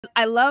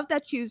I love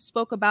that you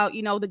spoke about,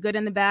 you know, the good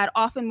and the bad.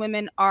 Often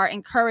women are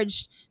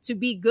encouraged to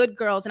be good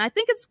girls. And I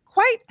think it's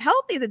quite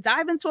healthy to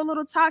dive into a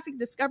little toxic,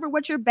 discover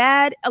what your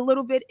bad a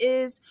little bit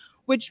is,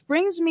 which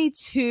brings me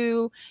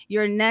to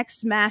your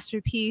next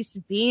masterpiece,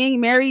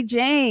 Being Mary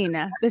Jane.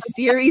 The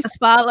series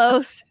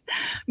follows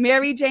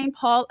Mary Jane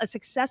Paul, a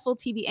successful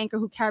TV anchor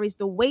who carries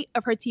the weight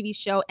of her TV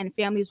show and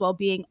family's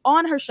well-being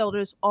on her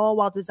shoulders, all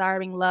while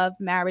desiring love,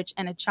 marriage,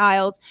 and a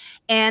child.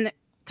 And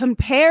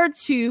compared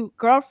to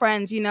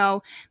Girlfriends, you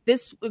know,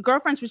 this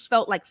Girlfriends, which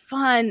felt like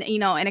fun, you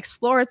know, and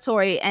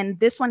exploratory, and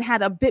this one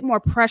had a bit more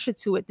pressure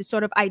to it, this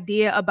sort of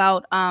idea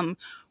about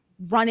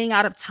running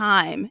out of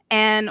time.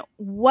 And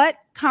what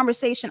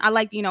conversation, I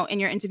like, you know, in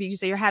your interview, you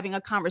say you're having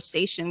a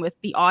conversation with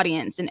the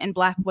audience and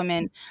Black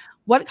women.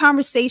 What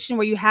conversation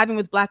were you having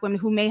with Black women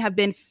who may have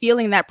been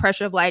feeling that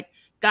pressure of like,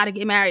 gotta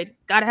get married,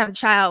 gotta have a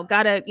child,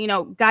 gotta, you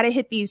know, gotta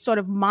hit these sort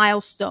of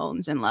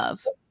milestones in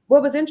love?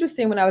 What was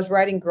interesting when I was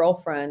writing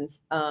Girlfriends,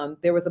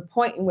 there was a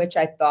point in which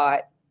I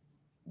thought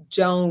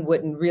Joan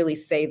wouldn't really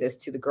say this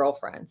to the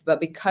girlfriends, but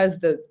because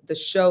the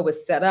show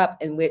was set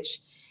up in which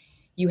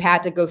you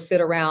had to go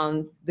sit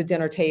around the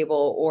dinner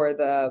table or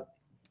the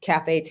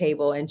cafe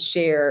table and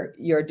share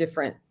your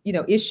different, you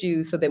know,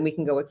 issues so that we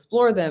can go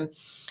explore them.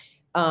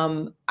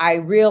 I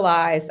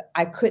realized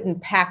I couldn't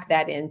pack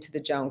that into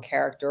the Joan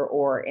character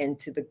or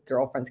into the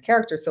Girlfriend's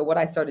character. So what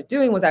I started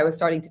doing was I was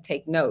starting to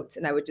take notes,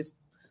 and I would just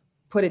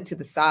put it to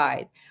the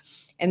side.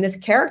 And this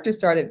character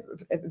started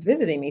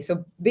visiting me.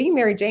 So Being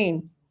Mary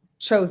Jane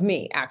chose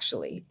me,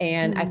 actually.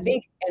 And I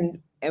think,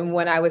 and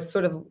when I was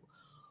sort of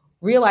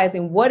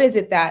realizing what is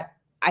it that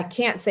I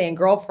can't say in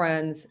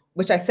Girlfriends,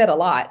 which I said a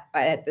lot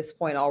at this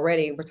point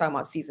already, we're talking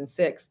about season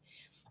 6.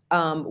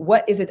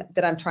 What is it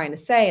that I'm trying to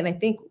say? And I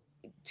think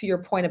to your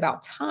point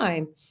about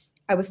time,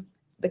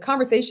 the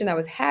conversation I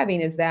was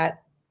having is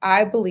that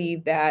I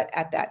believe that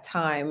at that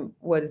time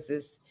was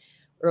this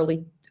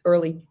early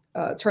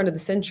turn of the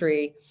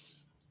century,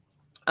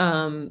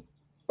 or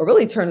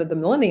really turn of the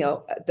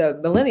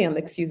millennium,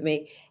 excuse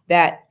me,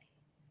 that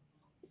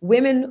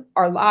women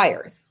are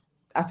liars.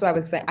 That's what I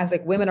was saying. I was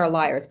like, women are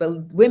liars,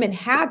 but women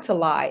had to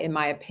lie, in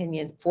my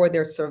opinion, for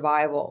their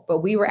survival. But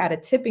we were at a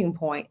tipping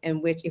point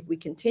in which if we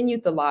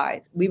continued the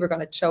lies, we were going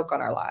to choke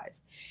on our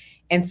lies.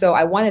 And so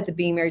I wanted the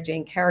Being Mary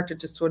Jane character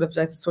to sort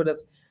of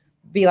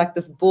be like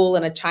this bull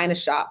in a china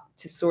shop,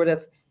 to sort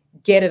of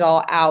get it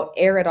all out,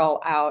 air it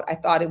all out. I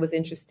thought it was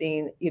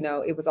interesting. You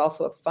know, it was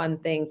also a fun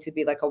thing to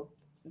be like a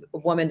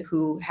woman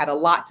who had a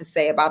lot to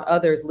say about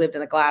others, lived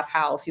in a glass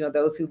house, you know,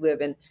 those who live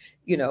in,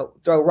 you know,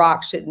 throw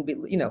rocks shouldn't be,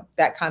 you know,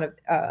 that kind of,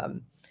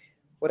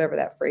 whatever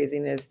that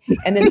phrasing is.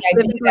 And then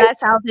the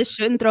glass houses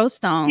shouldn't throw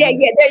stones. Yeah,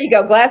 there you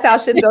go. Glass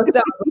house shouldn't throw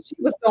stones. She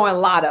was throwing a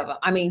lot of them.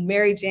 I mean,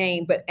 Mary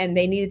Jane, and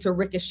they needed to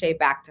ricochet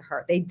back to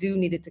her. They did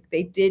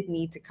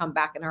need to come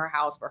back in her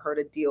house for her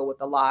to deal with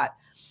a lot.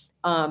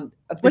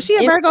 Was she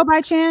a Virgo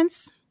by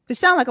chance? She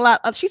sounds a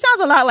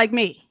lot like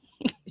me.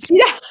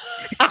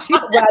 I'd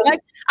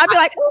be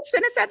like, oh,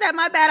 shouldn't have said that.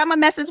 My bad. I'm a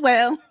mess as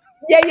well.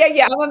 Yeah.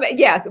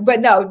 Yes,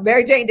 but no,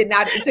 Mary Jane did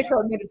not. It took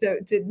her a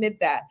minute to admit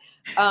that.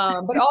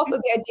 But also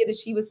the idea that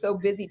she was so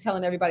busy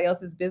telling everybody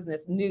else's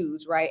business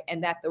news, right?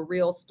 And that the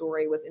real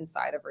story was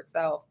inside of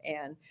herself.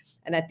 And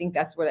I think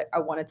that's what I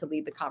wanted to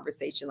lead the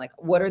conversation. Like,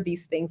 what are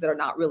these things that are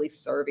not really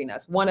serving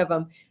us? One of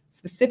them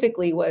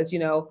specifically was, you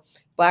know,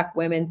 Black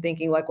women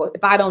thinking like, well,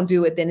 if I don't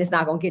do it, then it's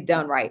not going to get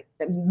done right.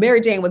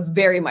 Mary Jane was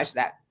very much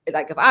that.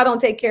 Like, if I don't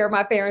take care of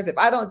my parents, if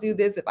I don't do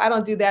this, if I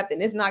don't do that,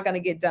 then it's not going to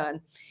get done.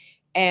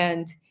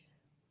 And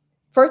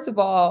first of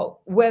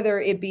all, whether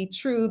it be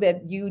true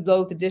that you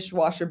load the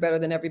dishwasher better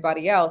than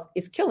everybody else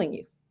is killing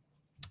you.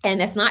 And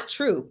that's not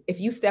true. If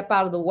you step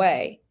out of the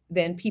way,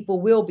 then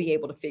people will be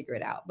able to figure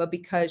it out. But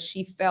because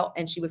she felt,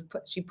 and she was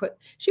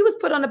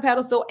put on a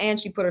pedestal, and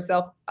she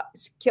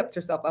kept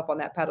herself up on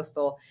that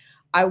pedestal.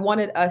 I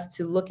wanted us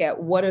to look at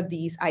what are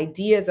these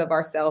ideas of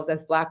ourselves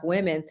as Black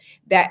women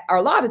that are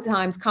a lot of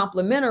times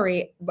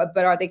complementary, but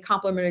are they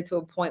complementary to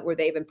a point where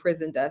they've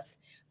imprisoned us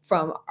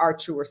from our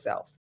truer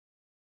selves?